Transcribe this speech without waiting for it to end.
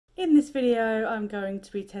In this video I'm going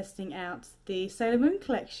to be testing out the Sailor Moon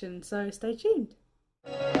collection, so stay tuned.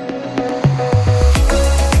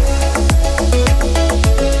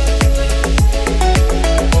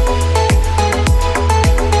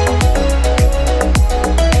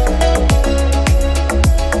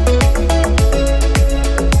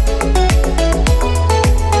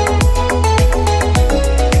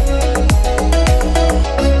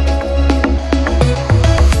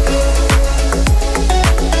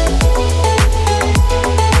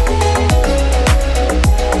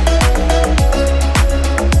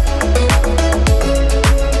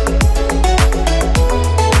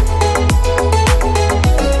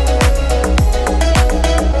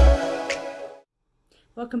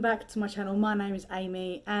 Welcome back to my channel. My name is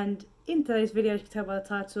Amy, and in today's video, as you can tell by the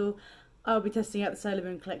title, I'll be testing out the Sailor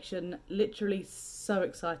Moon collection. Literally so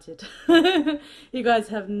excited. You guys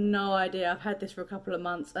have no idea. I've had this for a couple of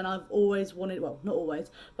months and I've always wanted, well, not always,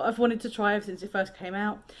 but I've wanted to try it since it first came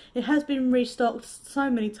out. It has been restocked so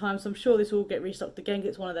many times, so I'm sure this will get restocked again.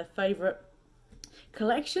 It's one of their favourite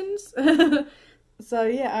collections. So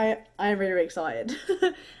yeah, I am really, really excited.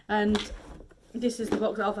 And this is the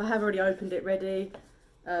box. I have already opened it ready.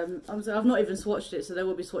 I've not even swatched it, so there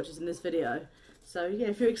will be swatches in this video. So yeah,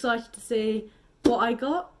 if you're excited to see what I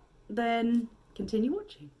got, then continue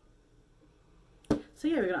watching. So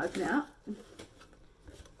yeah, we're going to open it up.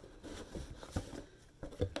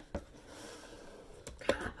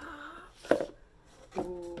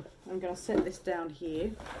 Ooh, I'm going to set this down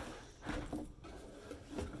here.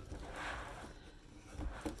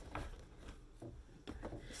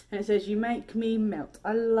 And it says, "You make me melt."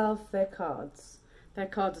 I love their cards. Their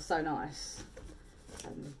cards are so nice.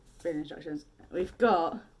 Reading instructions. We've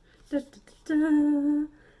got the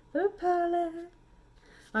palette.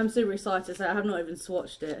 I'm super excited, so I have not even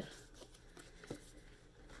swatched it.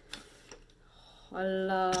 I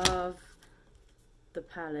love the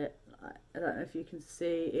palette. I don't know if you can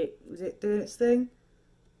see it. Was it doing its thing?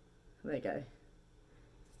 There you go.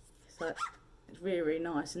 It's like, it's really, really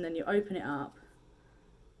nice. And then you open it up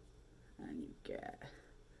and you get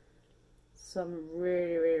some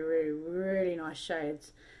really, really, really, really nice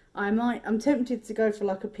shades. I'm tempted to go for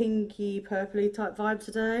like a pinky, purpley type vibe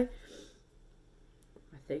today,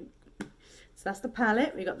 I think. So that's the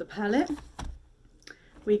palette. We got the palette.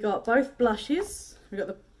 We got both blushes. We got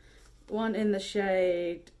the one in the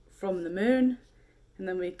shade From the Moon, and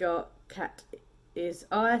then we got Cat Is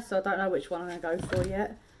Eye. So I don't know which one I'm going to go for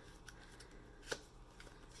yet.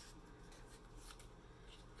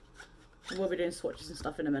 We'll be doing swatches and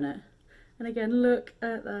stuff in a minute. And again, look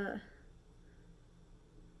at that.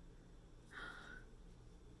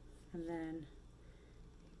 And then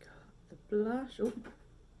you got the blush. Oh,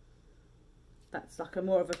 that's like a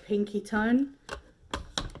more of a pinky tone.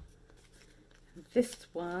 And this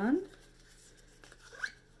one,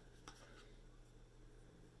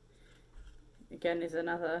 again, is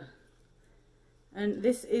another. And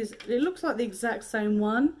this is, it looks like the exact same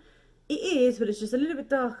one. It is, but it's just a little bit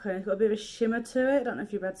darker. It's got a bit of a shimmer to it. I don't know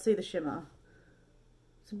if you're able to see the shimmer.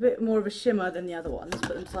 It's a bit more of a shimmer than the other one. Let's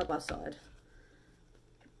put them side by side.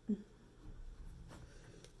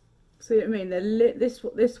 See what I mean? They're lit. This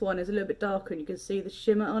one is a little bit darker, and you can see the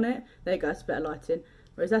shimmer on it. There you go. It's better lighting.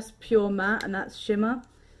 Whereas that's pure matte, and that's shimmer.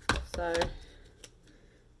 So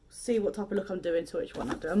see what type of look I'm doing to which one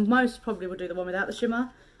I do. I most probably will do the one without the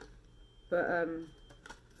shimmer, but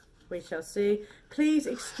we shall see. Please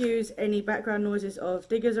excuse any background noises of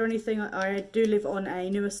diggers or anything. I do live on a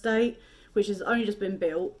new estate, which has only just been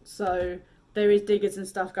built, so there is diggers and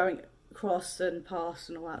stuff going across and past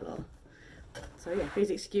and all that lot. So yeah, please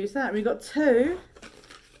excuse that. We've got two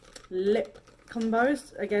lip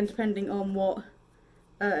combos, again depending on what,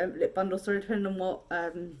 lip bundles, sorry, depending on what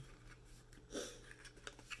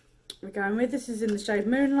we're going with. This is in the shade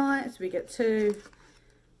Moonlight, so we get two.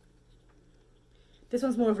 This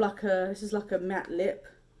one's more of like a, this is like a matte lip.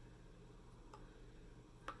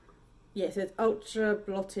 Yes, it's Ultra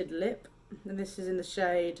Blotted Lip. And this is in the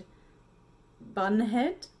shade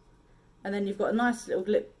Bunhead. And then you've got a nice little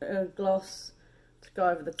lip gloss to go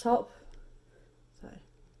over the top. So,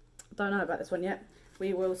 I don't know about this one yet.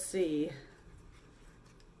 We will see.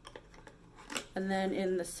 And then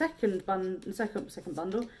in the second one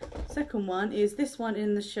is this one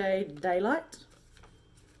in the shade Daylight.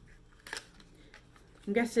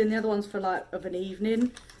 I'm guessing the other one's for like of an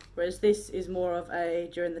evening, whereas this is more of a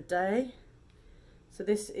during the day. So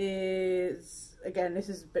this is, again, this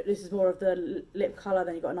is more of the lip colour.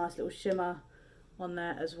 Then you've got a nice little shimmer on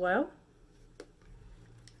there as well.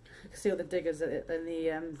 You can see all the diggers at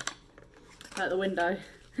the window.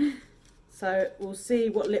 So we'll see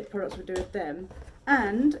what lip products we do with them.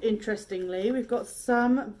 And interestingly, we've got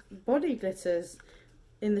some body glitters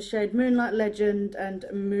in the shade Moonlight Legend and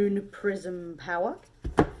Moon Prism Power.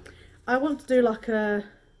 I want to do like a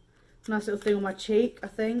nice little thing on my cheek, I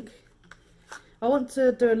think. I want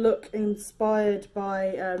to do a look inspired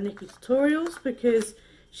by Nikki Tutorials, because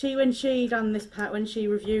when she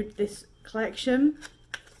reviewed this collection,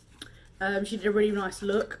 she did a really nice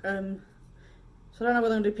look. So I don't know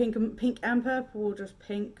whether I'm going to do pink and purple or just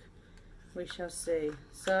pink. We shall see.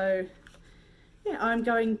 So yeah, I'm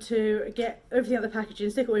going to get everything out of the packaging,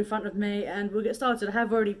 stick it all in front of me, and we'll get started. I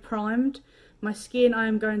have already primed my skin. I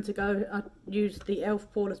am going to use the e.l.f.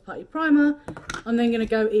 Poreless Putty Primer. I'm then going to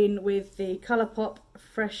go in with the Colourpop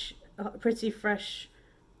Pretty Fresh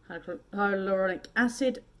Hyaluronic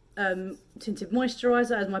Acid Tinted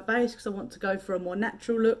Moisturiser as my base, because I want to go for a more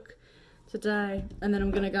natural look today. And then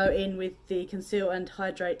I'm going to go in with the Conceal and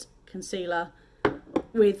Hydrate Concealer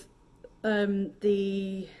with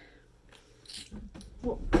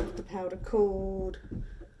what's the powder called?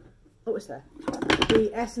 Oh, it's there.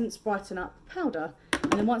 The Essence Brighten Up powder.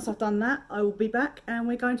 And then once I've done that, I will be back and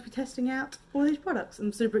we're going to be testing out all these products.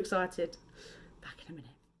 I'm super excited. Back in a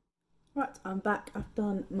minute. Right, I'm back. I've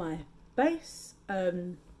done my base.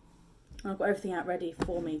 I've got everything out ready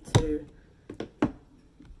for me to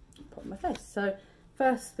put on my face. So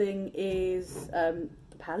first thing is the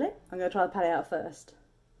palette. I'm going to try the palette out first.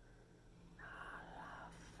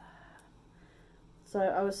 So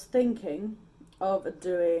I was thinking of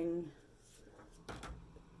doing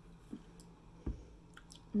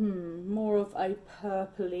more of a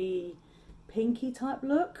purpley pinky type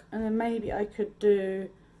look, and then maybe I could do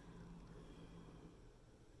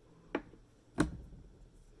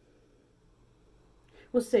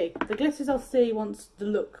we'll see. The glitters I'll see once the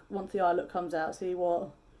eye look comes out, see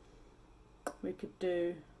what we could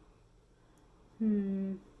do.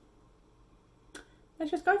 Let's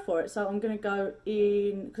just go for it. So I'm going to go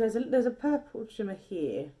in, because there's a purple shimmer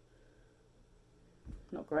here.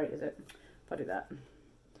 Not great, is it? If I do that.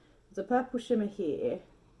 There's a purple shimmer here.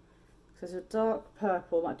 So there's a dark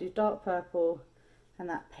purple. I might do dark purple and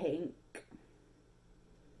that pink.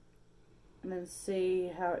 And then see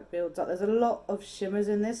how it builds up. There's a lot of shimmers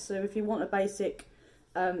in this, so if you want a basic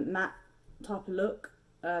matte type of look,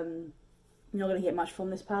 you're not going to get much from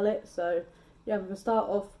this palette. So yeah, I'm going to start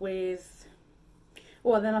off with,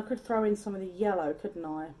 oh, and then I could throw in some of the yellow, couldn't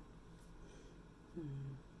I?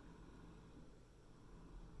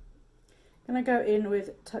 Gonna go in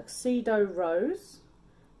with Tuxedo Rose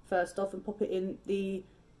first off and pop it in the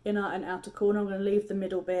inner and outer corner. I'm going to leave the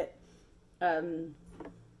middle bit a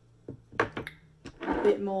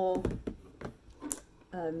bit more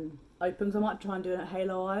open, because I might try and do a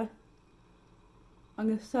halo eye. I'm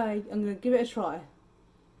going to give it a try.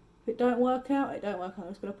 If it don't work out, it don't work out.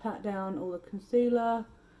 I'm just going to pat down all the concealer.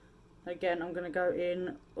 Again, I'm going to go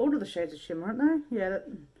in all of the shades of shimmer, aren't they? Yeah,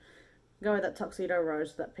 go with that Tuxedo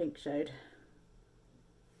Rose, that pink shade.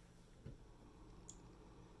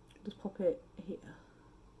 Just pop it here.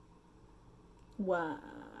 Wow.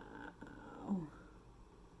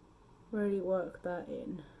 Really work that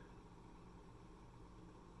in.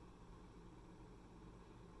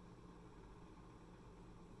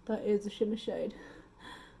 That is a shimmer shade.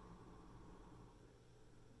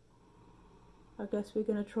 I guess we're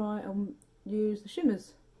going to try and use the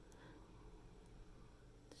shimmers.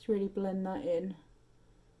 Just really blend that in.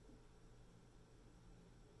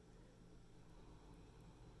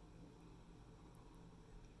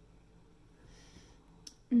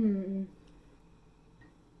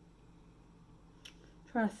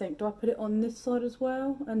 Trying to think, do I put it on this side as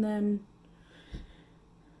well and then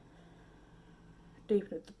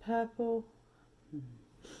deepen it to purple?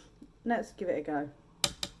 Let's give it a go.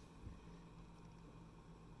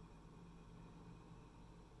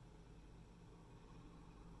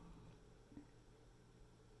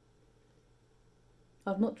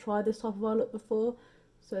 I've not tried this type of eye look before,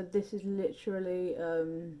 so this is literally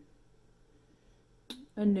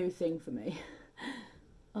a new thing for me.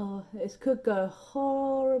 Oh, this could go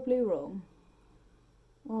horribly wrong.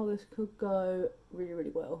 Oh, this could go really,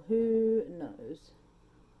 really well. Who knows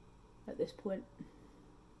at this point?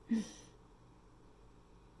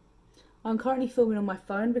 I'm currently filming on my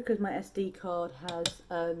phone because my SD card has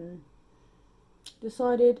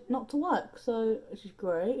decided not to work, so which is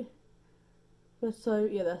great. But so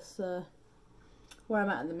yeah, that's where I'm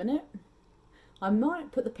at the minute. I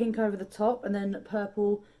might put the pink over the top and then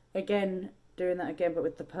purple again, doing that again but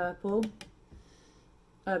with the purple.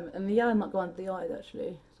 And the yellow might go under the eyes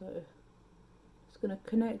actually, so just going to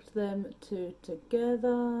connect them two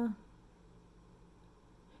together.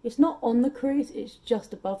 It's not on the crease, it's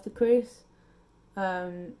just above the crease.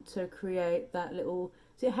 to create that little,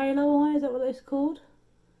 is it halo eye, is that what it's called?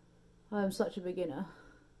 I'm such a beginner.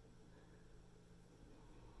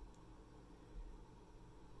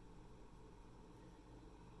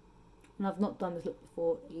 And I've not done this look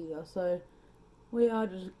before either, so we are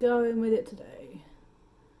just going with it today.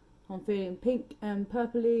 I'm feeling pink and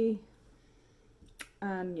purpley,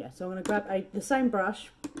 and yeah, so I'm going to grab the same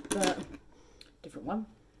brush, but different one.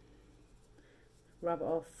 Rub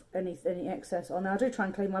off any excess on there. I do try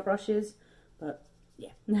and clean my brushes, but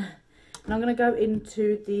yeah. And I'm going to go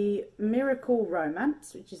into the Miracle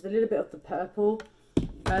Romance, which is a little bit of the purple,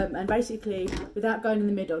 and basically, without going in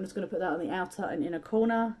the middle, I'm just going to put that on the outer and inner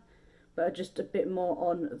corner, but just a bit more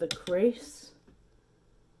on the crease,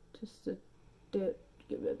 just to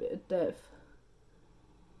give it a bit of depth.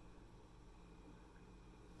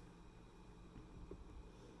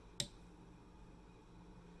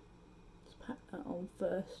 Just pat that on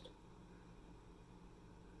first.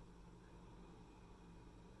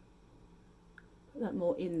 Put that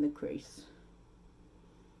more in the crease.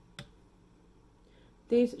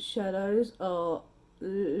 These shadows are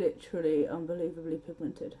literally unbelievably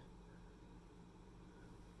pigmented.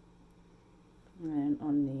 And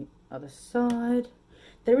on the other side,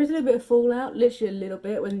 there is a little bit of fallout, literally a little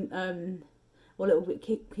bit, when or a little bit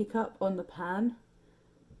kick up on the pan,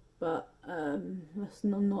 but that's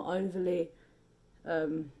I'm not overly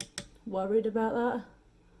worried about that,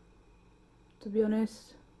 to be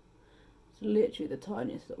honest. It's literally the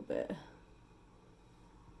tiniest little bit.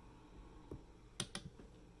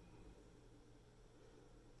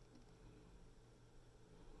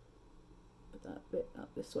 Put that bit up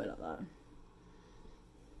this way like that.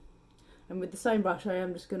 And with the same brush, I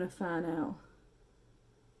am just going to fan out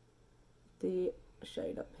the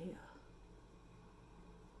shade up here.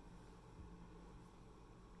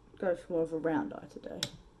 Go for more of a round eye today.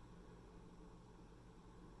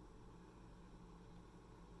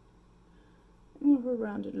 More of a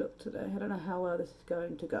rounded look today. I don't know how well this is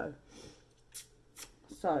going to go.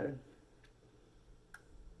 So,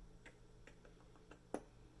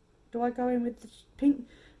 do I go in with the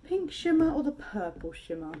pink shimmer or the purple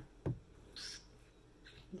shimmer?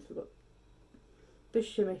 I've got this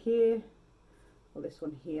shimmer here, or this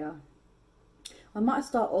one here. I might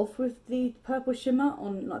start off with the purple shimmer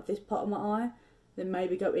on like this part of my eye, then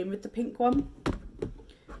maybe go in with the pink one.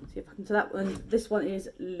 See if I can do that one. This one is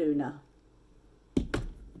Luna.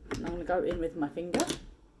 And I'm going to go in with my finger.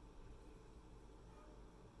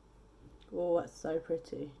 Oh, that's so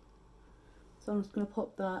pretty. So I'm just going to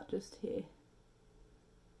pop that just here.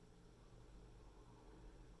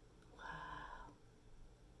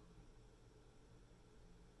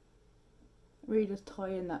 Really just tie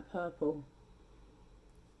in that purple.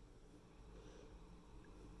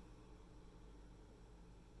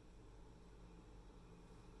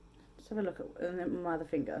 Just have a look at my other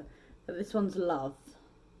finger. But this one's Love.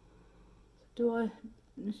 Do I?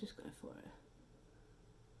 Let's just go for it.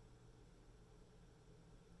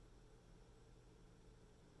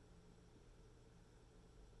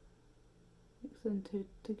 Mix them two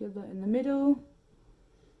together in the middle.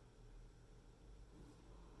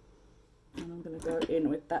 And I'm going to go in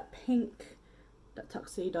with that pink, that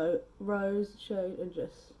tuxedo rose shade, and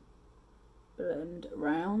just blend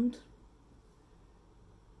around.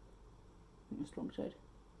 A strong shade.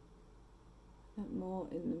 And more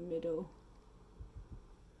in the middle.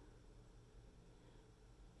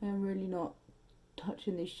 I'm really not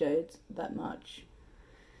touching these shades that much.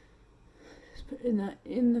 Just putting that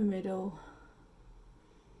in the middle.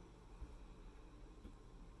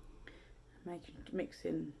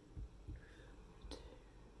 Mixing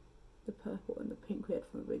the purple and the pink we had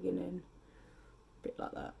from the beginning, a bit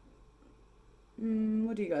like that.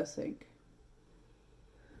 What do you guys think?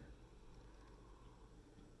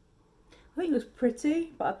 I think it looks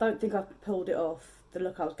pretty, but I don't think I've pulled it off the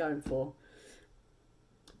look I was going for.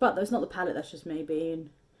 But that's not the palette, that's just me being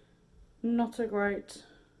not a great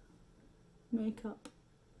makeup,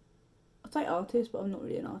 I'd say artist, but I'm not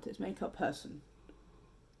really an artist, makeup person.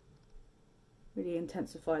 Really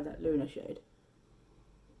intensify that Luna shade.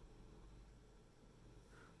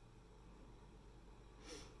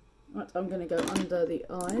 Right, I'm going to go under the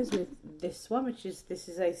eyes with this one, this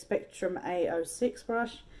is a Spectrum A06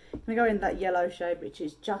 brush. I'm going to go in that yellow shade, which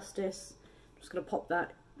is Justice. I'm just going to pop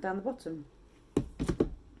that down the bottom.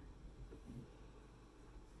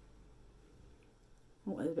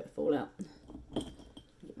 Oh, there's a bit of fallout.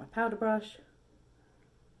 Get my powder brush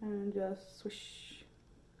and just swish.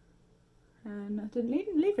 And I didn't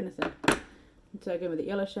leave anything. So again with the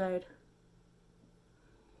yellow shade.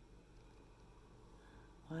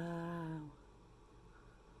 Wow.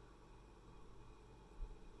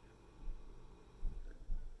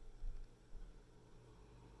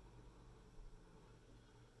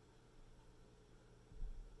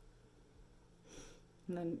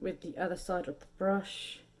 And then with the other side of the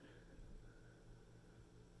brush,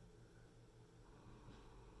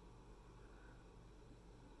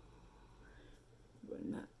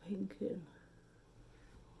 bring that pink in,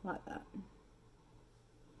 like that.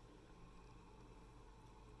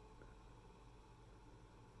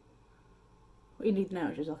 What you need now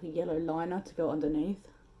is just like a yellow liner to go underneath.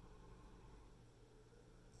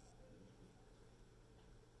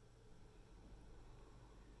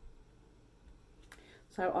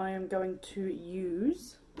 So I am going to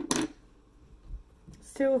use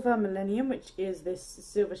Silver Millennium, which is this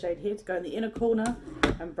silver shade here, to go in the inner corner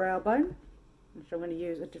and brow bone, which I'm going to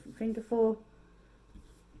use a different finger for.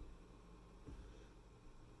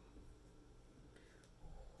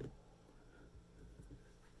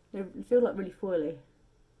 They feel like really foily.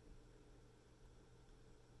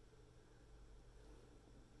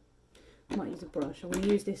 I might use a brush. I'm going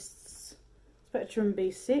to use this Spectrum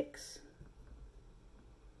B6.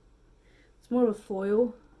 It's more of a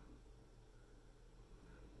foil.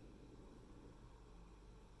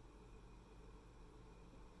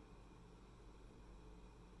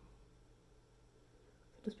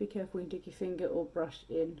 Just be careful when you dig your finger or brush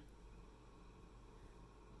in.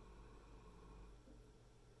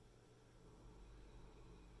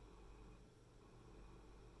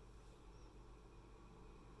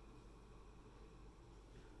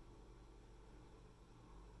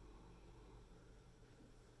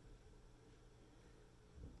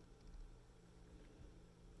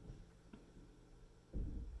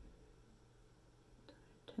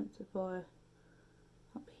 Intensify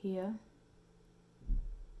up here,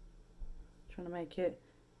 trying to make it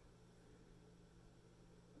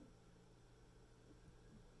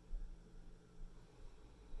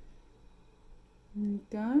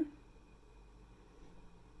go.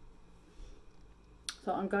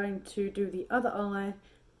 So I'm going to do the other eye,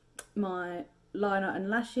 my liner and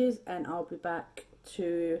lashes, and I'll be back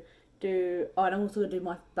to do, oh, and I'm also going to do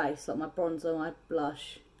my base, like my bronzer, my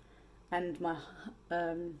blush, and my,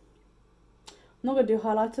 I'm not going to do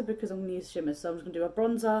highlighter because I'm going to use shimmer, so I'm just going to do my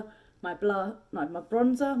bronzer, my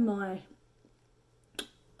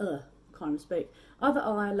can't even speak, other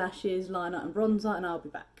eye, lashes, liner and bronzer, and I'll be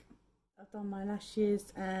back. I've done my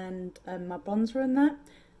lashes and my bronzer and that.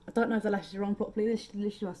 I don't know if the lashes are on properly. This is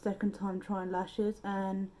literally my second time trying lashes,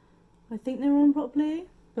 and I think they're on properly,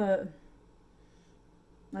 but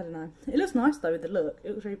I don't know. It looks nice though with the look.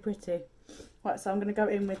 It looks really pretty. Right, so I'm going to go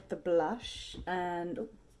in with the blush, and oh,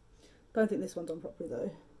 don't think this one's on properly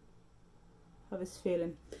though. I have this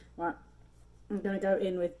feeling. Right, I'm going to go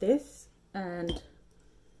in with this, and it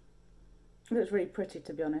looks really pretty,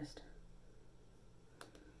 to be honest.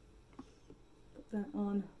 Put that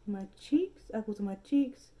on my cheeks, apples on my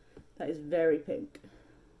cheeks. That is very pink.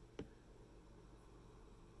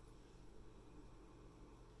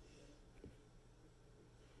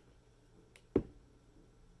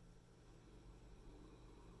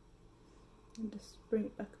 And just bring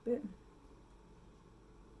it back a bit.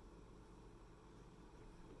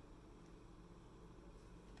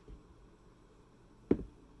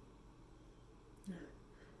 Just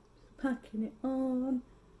packing it on.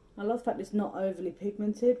 I love the fact it's not overly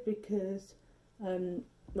pigmented because,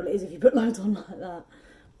 well, it is if you put loads on like that,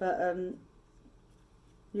 but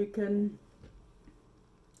you can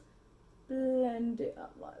blend it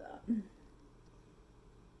up like that.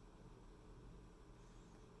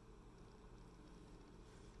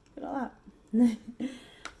 Like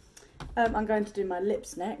that. I'm going to do my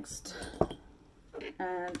lips next,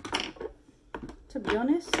 and to be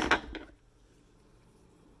honest,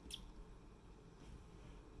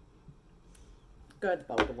 go the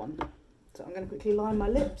bolder one. So I'm going to quickly line my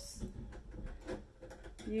lips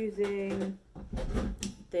using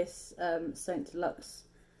this Saint Deluxe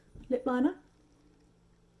lip liner.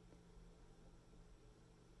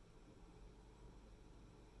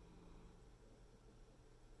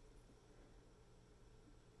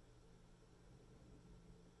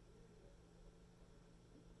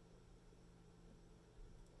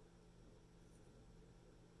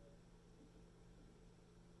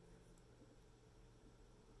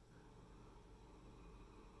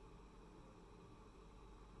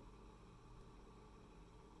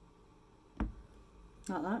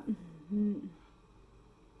 Like that.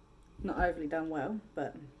 Not overly done well,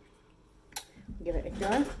 but give it a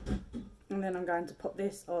go. And then I'm going to pop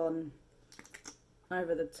this on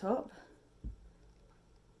over the top.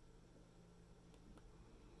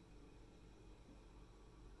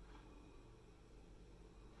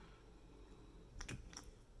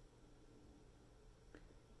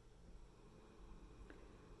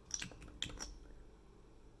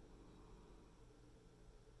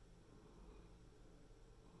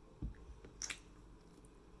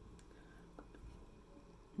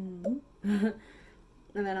 And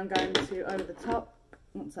then I'm going to, over the top,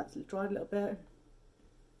 once that's dried a little bit,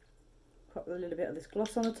 put a little bit of this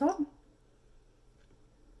gloss on the top.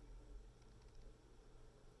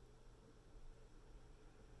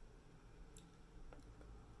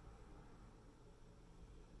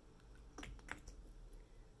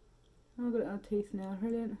 I've got it on our teeth now,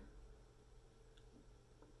 brilliant.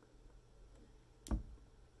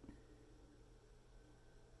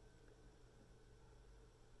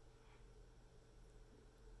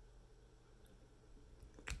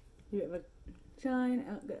 A bit of a shine,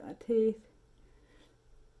 out get our teeth.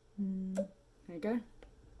 There you go.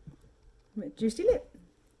 A bit juicy lip.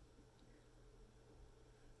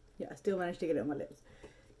 Yeah, I still managed to get it on my lips.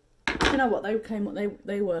 You know what?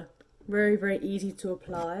 They were very, very easy to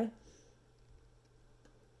apply.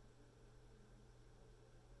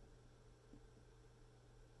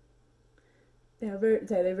 They're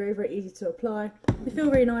very, very easy to apply. They feel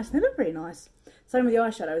very nice and they look very nice. Same with the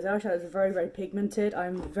eyeshadows. The eyeshadows are very, very pigmented.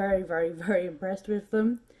 I'm very, very, very impressed with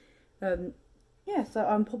them. Yeah, so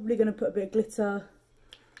I'm probably going to put a bit of glitter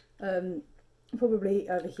probably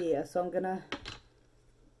over here. So I'm going to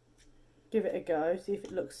give it a go, see if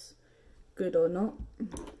it looks good or not.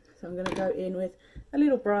 So I'm going to go in with a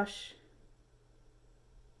little brush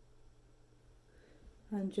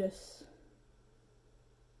and just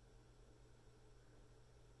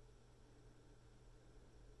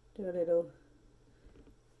do a little,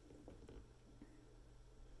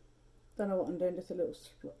 don't know what I'm doing, just a little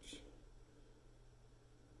splotch.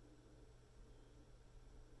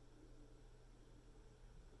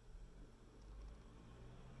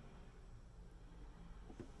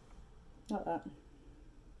 Like that.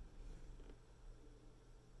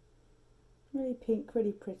 Really pink,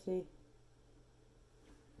 really pretty.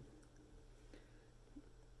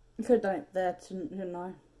 I could have done it there, shouldn't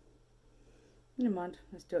I? Never mind,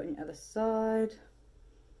 let's do it on the other side.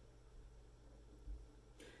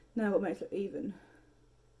 Now what makes it look even?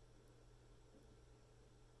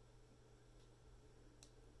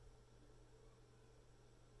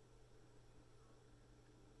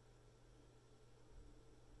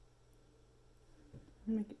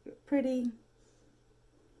 Make it look pretty.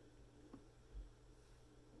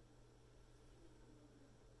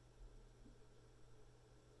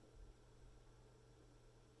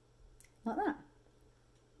 Like that.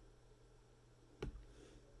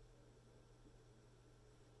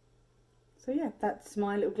 So yeah, that's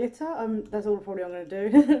my little glitter. That's all probably I'm going to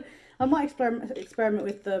do. I might experiment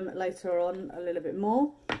with them later on a little bit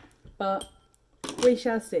more, but we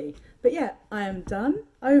shall see. But yeah, I am done.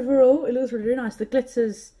 Overall, it looks really, really nice. The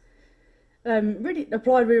glitters really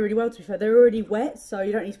applied really, really well, to be fair. They're already wet, so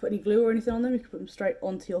you don't need to put any glue or anything on them. You can put them straight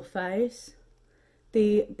onto your face.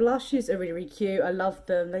 The blushes are really, really cute. I love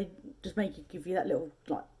them. They just give you that little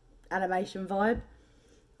like animation vibe.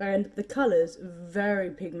 And the colours, very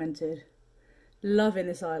pigmented. Loving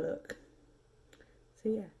this eye look. So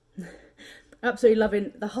yeah, absolutely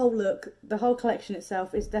loving the whole look. The whole collection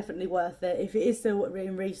itself is definitely worth it. If it is still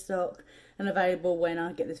in restock and available when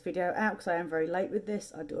I get this video out, because I am very late with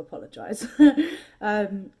this, I do apologise.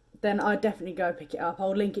 Then I'd definitely go pick it up.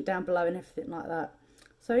 I'll link it down below and everything like that.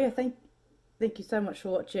 So yeah, thank you so much for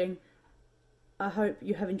watching. I hope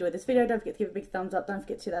you have enjoyed this video. Don't forget to give it a big thumbs up. Don't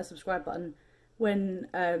forget to hit that subscribe button when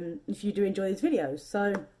if you do enjoy these videos.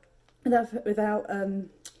 So without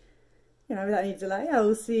any delay, I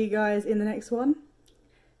will see you guys in the next one.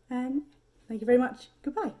 And thank you very much.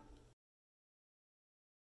 Goodbye.